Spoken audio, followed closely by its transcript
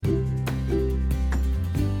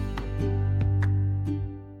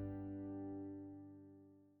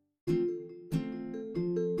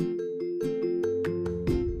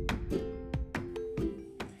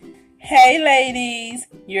Hey ladies,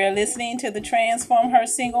 you're listening to the Transform Her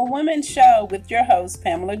Single Woman show with your host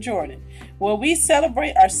Pamela Jordan, where we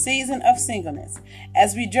celebrate our season of singleness.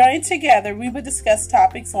 As we journey together, we will discuss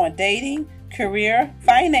topics on dating, career,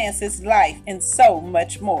 finances, life, and so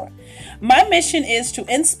much more. My mission is to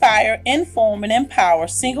inspire, inform, and empower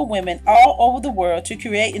single women all over the world to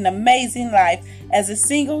create an amazing life as a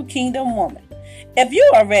single kingdom woman. If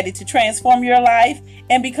you are ready to transform your life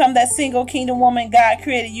and become that single kingdom woman God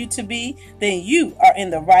created you to be, then you are in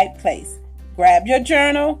the right place. Grab your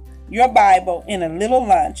journal, your Bible, and a little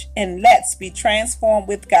lunch, and let's be transformed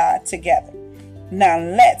with God together. Now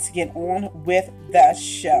let's get on with the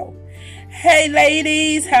show. Hey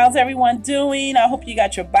ladies, how's everyone doing? I hope you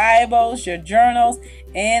got your Bibles, your journals,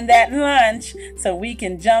 and that lunch so we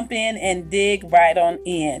can jump in and dig right on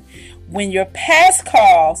in. When your past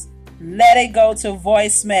calls, let it go to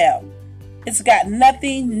voicemail. It's got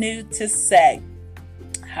nothing new to say.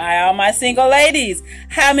 Hi, all my single ladies.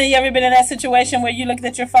 How many of you ever been in that situation where you looked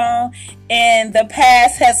at your phone and the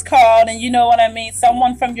past has called, and you know what I mean?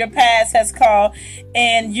 Someone from your past has called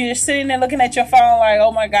and you're sitting there looking at your phone like,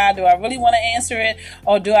 oh my God, do I really want to answer it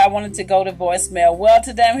or do I want it to go to voicemail? Well,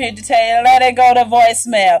 today I'm here to tell you, let it go to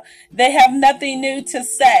voicemail. They have nothing new to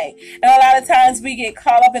say. And a lot of times we get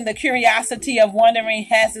caught up in the curiosity of wondering,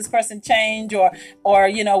 has this person changed or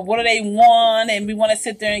you know, what do they want? And we want to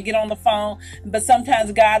sit there and get on the phone. But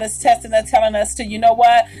sometimes God is testing us, telling us to, you know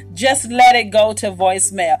what, just let it go to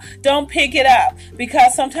voicemail. Don't pick it up,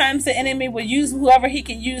 because sometimes the enemy will use whoever he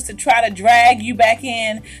can use to try to drag you back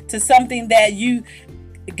in to something that you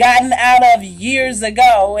gotten out of years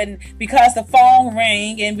ago. And because the phone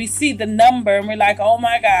ring and we see the number and we're like, oh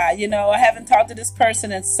my God, you know, I haven't talked to this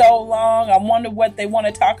person in so long. I wonder what they want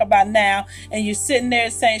to talk about now. And you're sitting there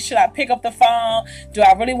saying, should I pick up the phone? Do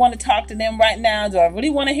I really want to talk to them right now? Do I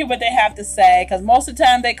really want to hear what they have to say? Because most of the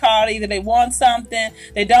time they call, either they want something,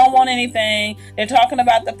 they don't want anything, they're talking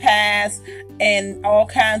about the past and all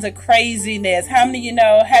kinds of craziness. How many of you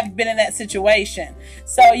know have been in that situation?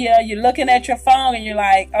 So, you know, you're looking at your phone and you're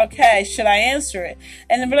like, okay, should I answer it?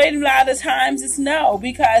 And a lot of times it's no,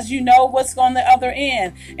 because you know what's on the other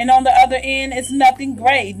end. And on the other end, it's nothing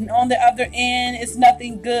great. And on the other end, it's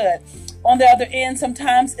nothing good. On the other end,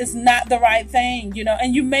 sometimes it's not the right thing, you know,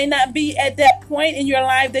 and you may not be at that point in your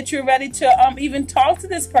life that you're ready to even talk to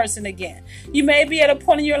this person again. You may be at a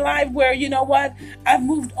point in your life where, you know what, I've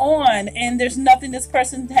moved on and there's nothing this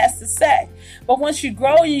person has to say. But once you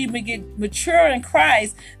grow and you get mature in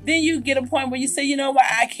Christ, then you get a point where you say, you know what,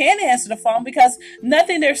 I can't answer the phone because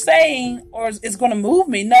nothing they're saying or is going to move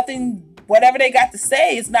me. Nothing, whatever they got to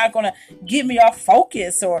say is not going to get me off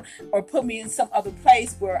focus or put me in some other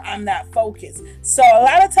place where I'm not focused. So a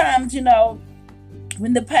lot of times, you know,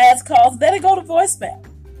 when the past calls, let it go to voicemail.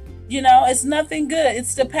 You know, it's nothing good.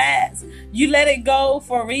 It's the past. You let it go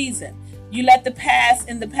for a reason. You let the past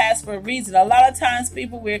in the past for a reason. A lot of times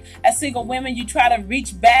people, as single women, you try to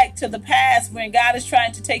reach back to the past when God is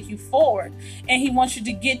trying to take you forward. And he wants you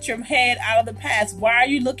to get your head out of the past. Why are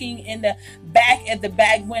you looking in the back at the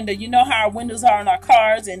back window? You know how our windows are in our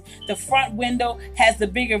cars, and the front window has the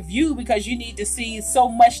bigger view because you need to see so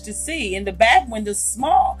much to see. And the back window's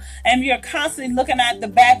small. And you're constantly looking at the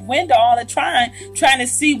back window all the time, trying to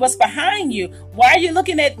see what's behind you. Why are you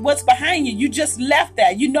looking at what's behind you? You just left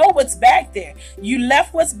that. You know what's back there. You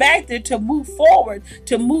left what's back there to move forward,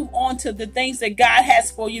 to move on to the things that God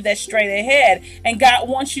has for you that's straight ahead. And God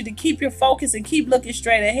wants you to keep your focus and keep looking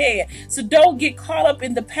straight ahead. So don't get caught up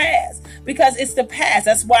in the past, because it's the past.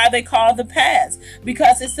 That's why they call it the past,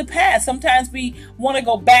 because it's the past. Sometimes we want to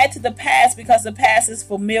go back to the past because the past is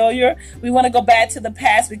familiar. We want to go back to the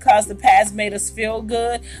past because the past made us feel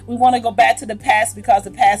good. We want to go back to the past because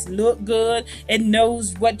the past looked good. It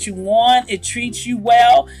knows what you want. It treats you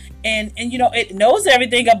well. And you know, it knows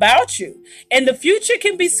everything about you. And the future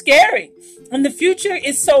can be scary. And the future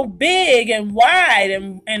is so big and wide,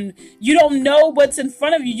 and you don't know what's in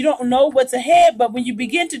front of you. You don't know what's ahead. But when you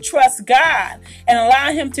begin to trust God and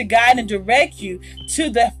allow him to guide and direct you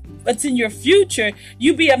to what's in your future,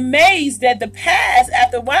 you be amazed that the past,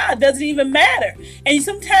 after a while, doesn't even matter. And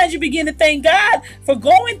sometimes you begin to thank God for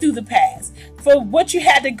going through the past, for what you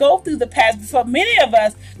had to go through the past. For many of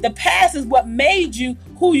us, the past is what made you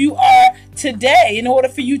who you are today in order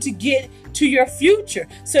for you to get to your future.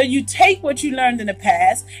 So you take what you learned in the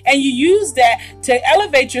past and you use that to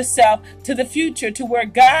elevate yourself to the future, to where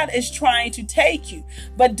God is trying to take you.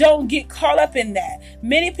 But don't get caught up in that.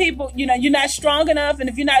 Many people, you're not strong enough, and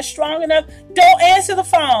if you're not strong enough, don't answer the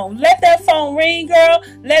phone. Let that phone ring, girl.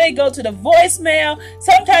 Let it go to the voicemail.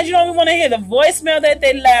 Sometimes you don't even want to hear the voicemail that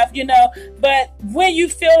they left, but when you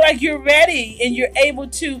feel like you're ready and you're able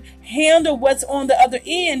to handle what's on the other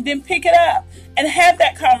end, then pick it up and have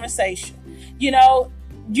that conversation.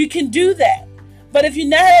 You can do that. But if you're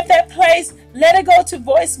not at that place, let it go to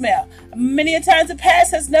voicemail. Many a times the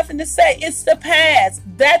past has nothing to say. It's the past.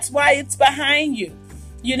 That's why it's behind you.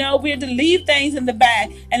 We're to leave things in the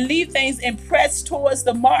back and leave things and press towards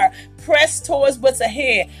the mark. Press towards what's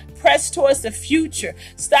ahead. Press towards the future.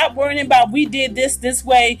 Stop worrying about we did this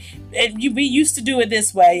way and we used to do it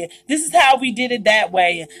this way. This is how we did it that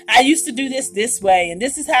way. I used to do this way, and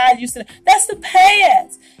this is how I used to. That's the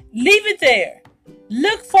past. Leave it there.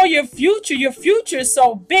 Look for your future. Your future is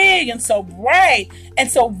so big and so bright and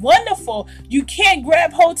so wonderful. You can't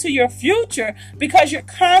grab hold to your future because you're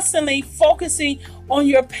constantly focusing on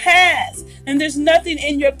your past. And there's nothing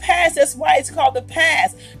in your past. That's why it's called the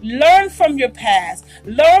past. Learn from your past.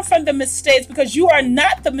 Learn from the mistakes, because you are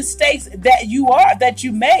not the mistakes that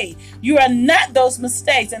you made. You are not those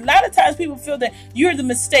mistakes. And a lot of times people feel that you're the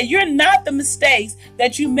mistake. You're not the mistakes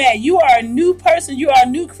that you made. You are a new person. You are a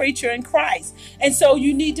new creature in Christ. And so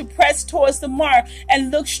you need to press towards the mark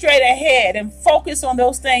and look straight ahead and focus on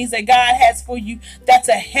those things that God has for you that's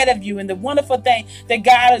ahead of you, and the wonderful thing that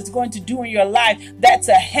God is going to do in your life that's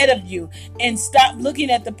ahead of you. And stop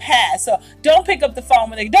looking at the past. So don't pick up the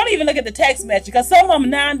phone. Don't even look at the text message, because some of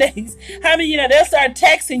them nowadays, they'll start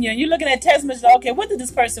texting you and you're looking at text message. Okay, what did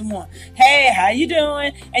this person want? Hey, how you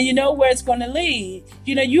doing? And you know where it's going to lead.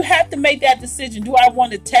 You have to make that decision. Do I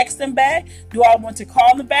want to text them back? Do I want to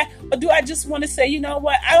call them back? Or do I just want to say, you know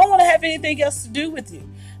what? I don't want to have anything else to do with you,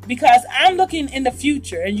 because I'm looking in the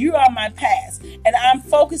future and you are my past, and I'm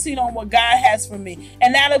focusing on what God has for me.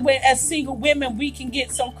 And now that as single women, we can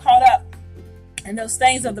get so caught up and those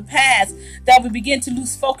things of the past that we begin to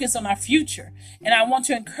lose focus on our future. And I want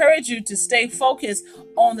to encourage you to stay focused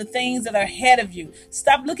on the things that are ahead of you.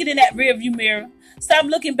 Stop looking in that rearview mirror. Stop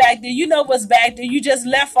looking back there. You know what's back there. You just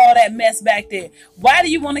left all that mess back there. Why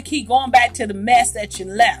do you want to keep going back to the mess that you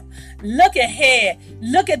left? Look ahead.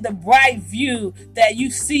 Look at the bright view that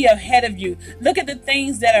you see ahead of you. Look at the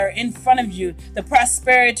things that are in front of you, the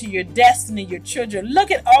prosperity, your destiny, your children.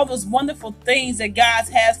 Look at all those wonderful things that God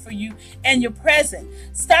has for you and your present.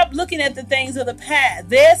 Stop looking at the things of the past.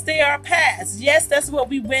 Yes, they are past. Yes, that's what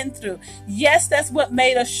we went through. Yes, that's what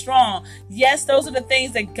made us strong. Yes, those are the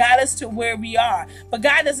things that got us to where we are. But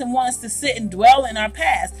God doesn't want us to sit and dwell in our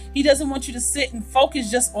past. He doesn't want you to sit and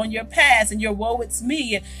focus just on your past and your woe, it's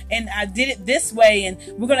me, and I did it this way, and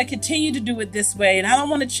we're going to continue to do it this way, and I don't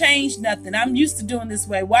want to change nothing. I'm used to doing this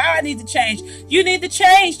way. Why do I need to change? You need to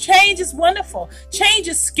change. Change is wonderful. Change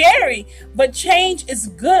is scary, but change is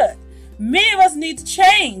good. Many of us need to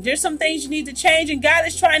change. There's some things you need to change, and God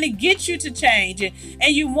is trying to get you to change.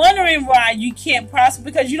 And you're wondering why you can't prosper,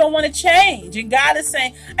 because you don't want to change. And God is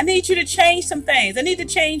saying, I need you to change some things. I need to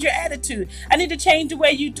change your attitude. I need to change the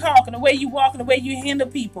way you talk and the way you walk and the way you handle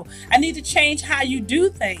people. I need to change how you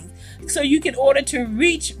do things so you can order to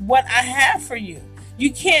reach what I have for you.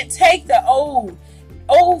 You can't take the old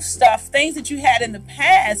stuff, things that you had in the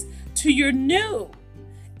past, to your new.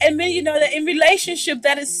 And then you know that in relationship,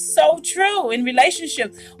 that is so true. In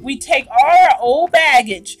relationships, we take all our old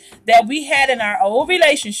baggage that we had in our old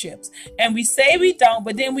relationships, and we say we don't,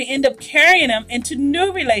 but then we end up carrying them into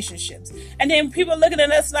new relationships. And then people looking at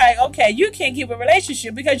us like, okay, you can't keep a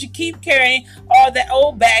relationship because you keep carrying all that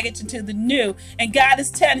old baggage into the new. And God is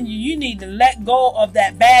telling you, you need to let go of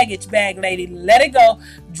that baggage bag, lady. Let it go.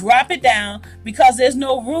 Drop it down, because there's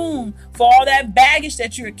no room for all that baggage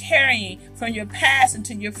that you're carrying from your past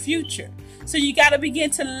into your future. So you got to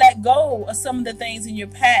begin to let go of some of the things in your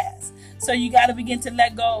past. So you got to begin to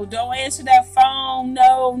let go. Don't answer that phone.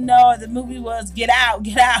 No. The movie was get out,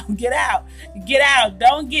 get out, get out, get out.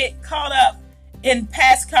 Don't get caught up in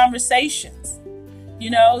past conversations.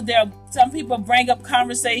 Some people bring up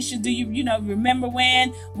conversations. Do you remember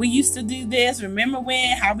when we used to do this? Remember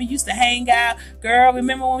how we used to hang out? Girl,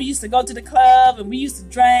 remember when we used to go to the club and we used to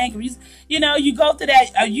drink? You go through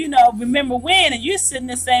that, remember when, and you're sitting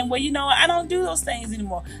there saying, well, I don't do those things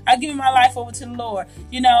anymore. I give my life over to the Lord.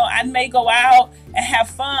 I may go out and have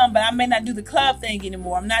fun, but I may not do the club thing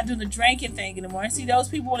anymore. I'm not doing the drinking thing anymore. And see, those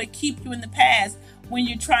people want to keep you in the past when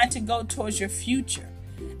you're trying to go towards your future.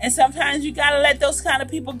 And sometimes you got to let those kind of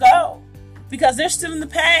people go. because they're still in the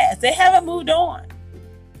past. They haven't moved on.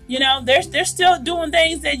 You know, they're still doing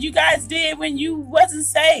things that you guys did when you wasn't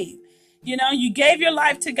saved. You know, you gave your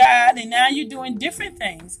life to God and now you're doing different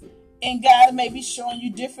things. And God may be showing you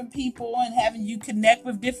different people and having you connect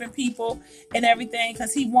with different people and everything,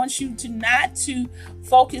 because he wants you to not to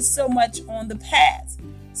focus so much on the past.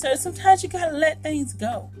 So sometimes you got to let things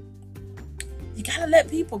go. You got to let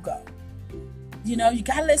people go. You know, you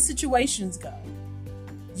got to let situations go.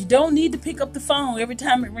 You don't need to pick up the phone every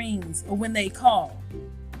time it rings or when they call.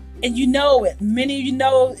 And you know it. Many of you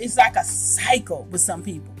know it's like a cycle with some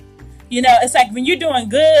people. You know, it's like when you're doing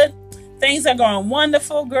good, things are going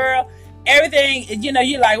wonderful, girl. Everything, you know,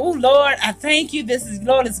 you're like, oh, Lord, I thank you. This is,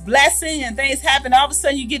 Lord, is blessing, and things happen. All of a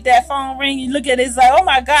sudden, you get that phone ring. You look at it, it's like, oh,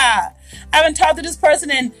 my God. I haven't talked to this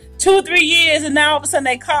person in 2-3 years, and now all of a sudden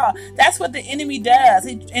they call. That's what the enemy does.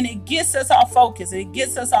 And it gets us off focus. It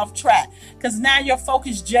gets us off track, because now your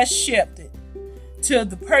focus just shifted to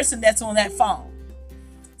the person that's on that phone.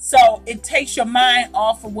 So it takes your mind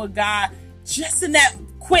off of what God, just in that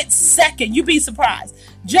quick second, you'd be surprised.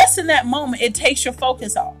 Just in that moment, it takes your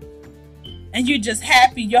focus off. And you're just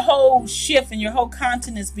happy. Your whole shift and your whole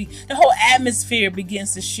countenance, the whole atmosphere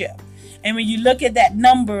begins to shift. And when you look at that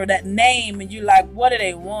number, that name, and you're like, what do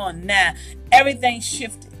they want now? Everything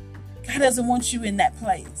shifted. God doesn't want you in that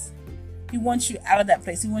place. He wants you out of that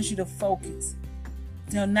place. He wants you to focus.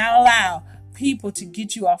 Do not allow people to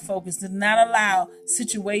get you off focus. Do not allow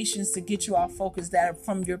situations to get you off focus that are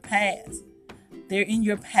from your past. They're in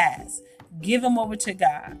your past. Give them over to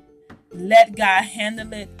God. Let God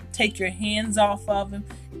handle it. Take your hands off of him.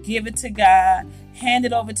 Give it to God. Hand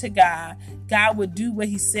it over to God. God will do what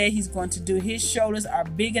he said he's going to do. His shoulders are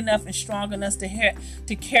big enough and strong enough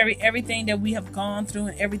to carry everything that we have gone through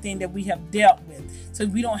and everything that we have dealt with. So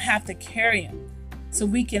we don't have to carry him. So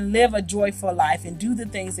we can live a joyful life and do the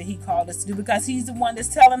things that he called us to do, because he's the one that's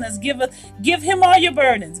telling us, give him all your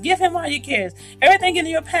burdens, give him all your cares, everything in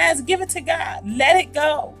your past, give it to God. Let it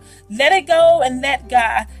go. Let it go and let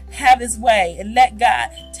God have his way, and let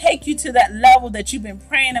God take you to that level that you've been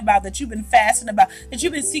praying about, that you've been fasting about, that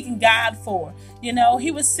you've been seeking God for. You know, he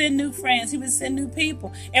would send new friends. He would send new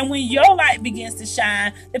people. And when your light begins to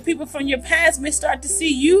shine, the people from your past may start to see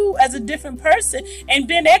you as a different person. And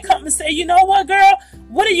then they come and say, you know what, girl,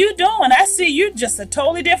 what are you doing? I see you just a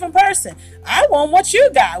totally different person. I want what you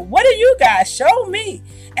got. What do you got? Show me.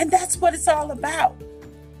 And that's what it's all about.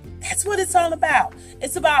 That's what it's all about.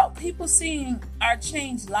 It's about people seeing our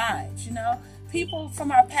changed lives, you know, people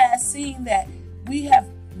from our past seeing that we have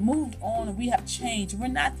moved on and we have changed. We're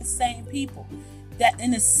not the same people. That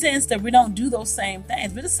in the sense that we don't do those same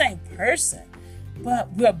things. We're the same person,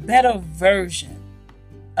 but we're a better version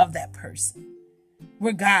of that person.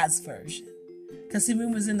 We're God's version. Because see, when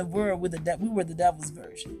we was in the world, we were the devil's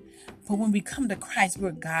version. But when we come to Christ,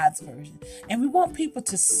 we're God's version. And we want people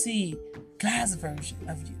to see God's version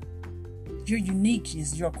of you. Your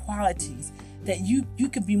uniqueness, your qualities, that you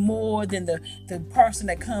could be more than the person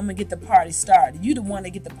that come and get the party started. You the one that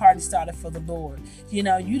get the party started for the Lord. You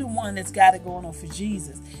know, you the one that's got it going on for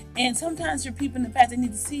Jesus. And sometimes your people in the past, they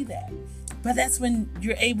need to see that. But that's when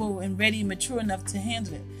you're able and ready and mature enough to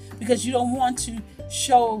handle it. Because you don't want to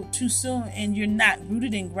show too soon and you're not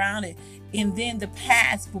rooted and grounded. And then the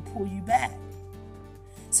past will pull you back.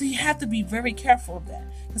 So you have to be very careful of that.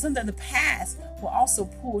 Because sometimes the past will also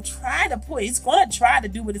try to pull. It's going to try to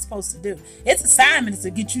do what it's supposed to do. Its assignment is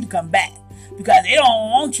to get you to come back. Because they don't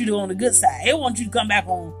want you to on the good side. They want you to come back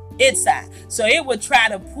on its side. So it will try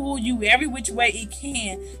to pull you every which way it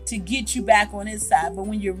can to get you back on its side. But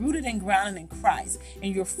when you're rooted and grounded in Christ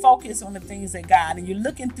and you're focused on the things of God and you're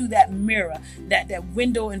looking through that mirror, that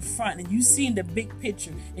window in front, and you seeing the big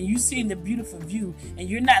picture and you seeing the beautiful view and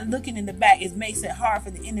you're not looking in the back, it makes it hard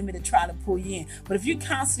for the enemy to try to pull you in. But if you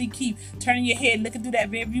constantly keep turning your head, looking through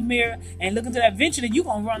that rearview mirror and looking through that, eventually you're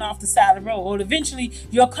going to run off the side of the road, or eventually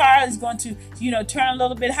your car is going to, turn a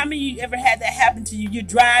little bit. How many of you ever had that happen to you? You're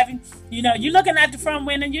driving, you're looking out the front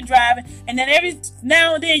window, you're driving, and then every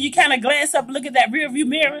now and then you kind of glance up, look at that rear view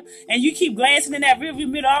mirror, and you keep glancing in that rear view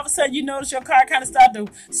mirror. All of a sudden you notice your car kind of start to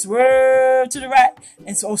swerve to the right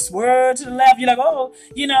and so swerve to the left. You're like, oh,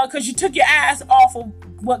 because you took your eyes off of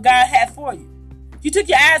what God had for you. You took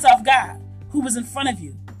your eyes off God, who was in front of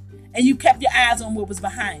you, and you kept your eyes on what was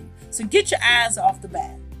behind you. So get your eyes off the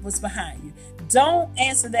back, what's behind you. Don't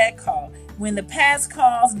answer that call. When the past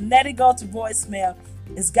calls, let it go to voicemail.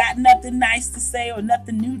 It's got nothing nice to say or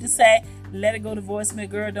nothing new to say. let it go to voicemail.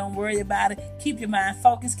 Girl, don't worry about it. Keep your mind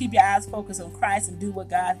focused. Keep your eyes focused on Christ and do what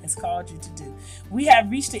God has called you to do. We have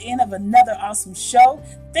reached the end of another awesome show.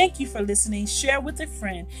 Thank you for listening. Share with a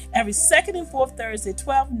friend every second and fourth Thursday,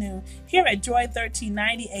 12 noon, here at Joy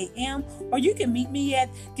 1390 AM, or you can meet me at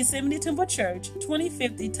Gethsemane Temple Church,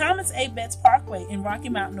 2050 Thomas A. Betts Parkway in Rocky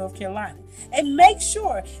Mount, North Carolina. And make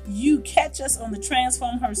sure you catch us on the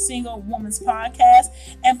Transform Her Single Woman's podcast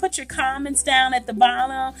and put your comments down at the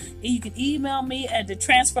bottom. And you can email me at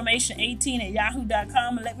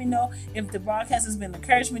thetransformation18@yahoo.com and let me know if the broadcast has been an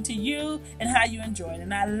encouragement to you and how you enjoyed it.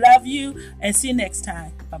 And I love you and see you next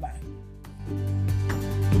time. Bye-bye.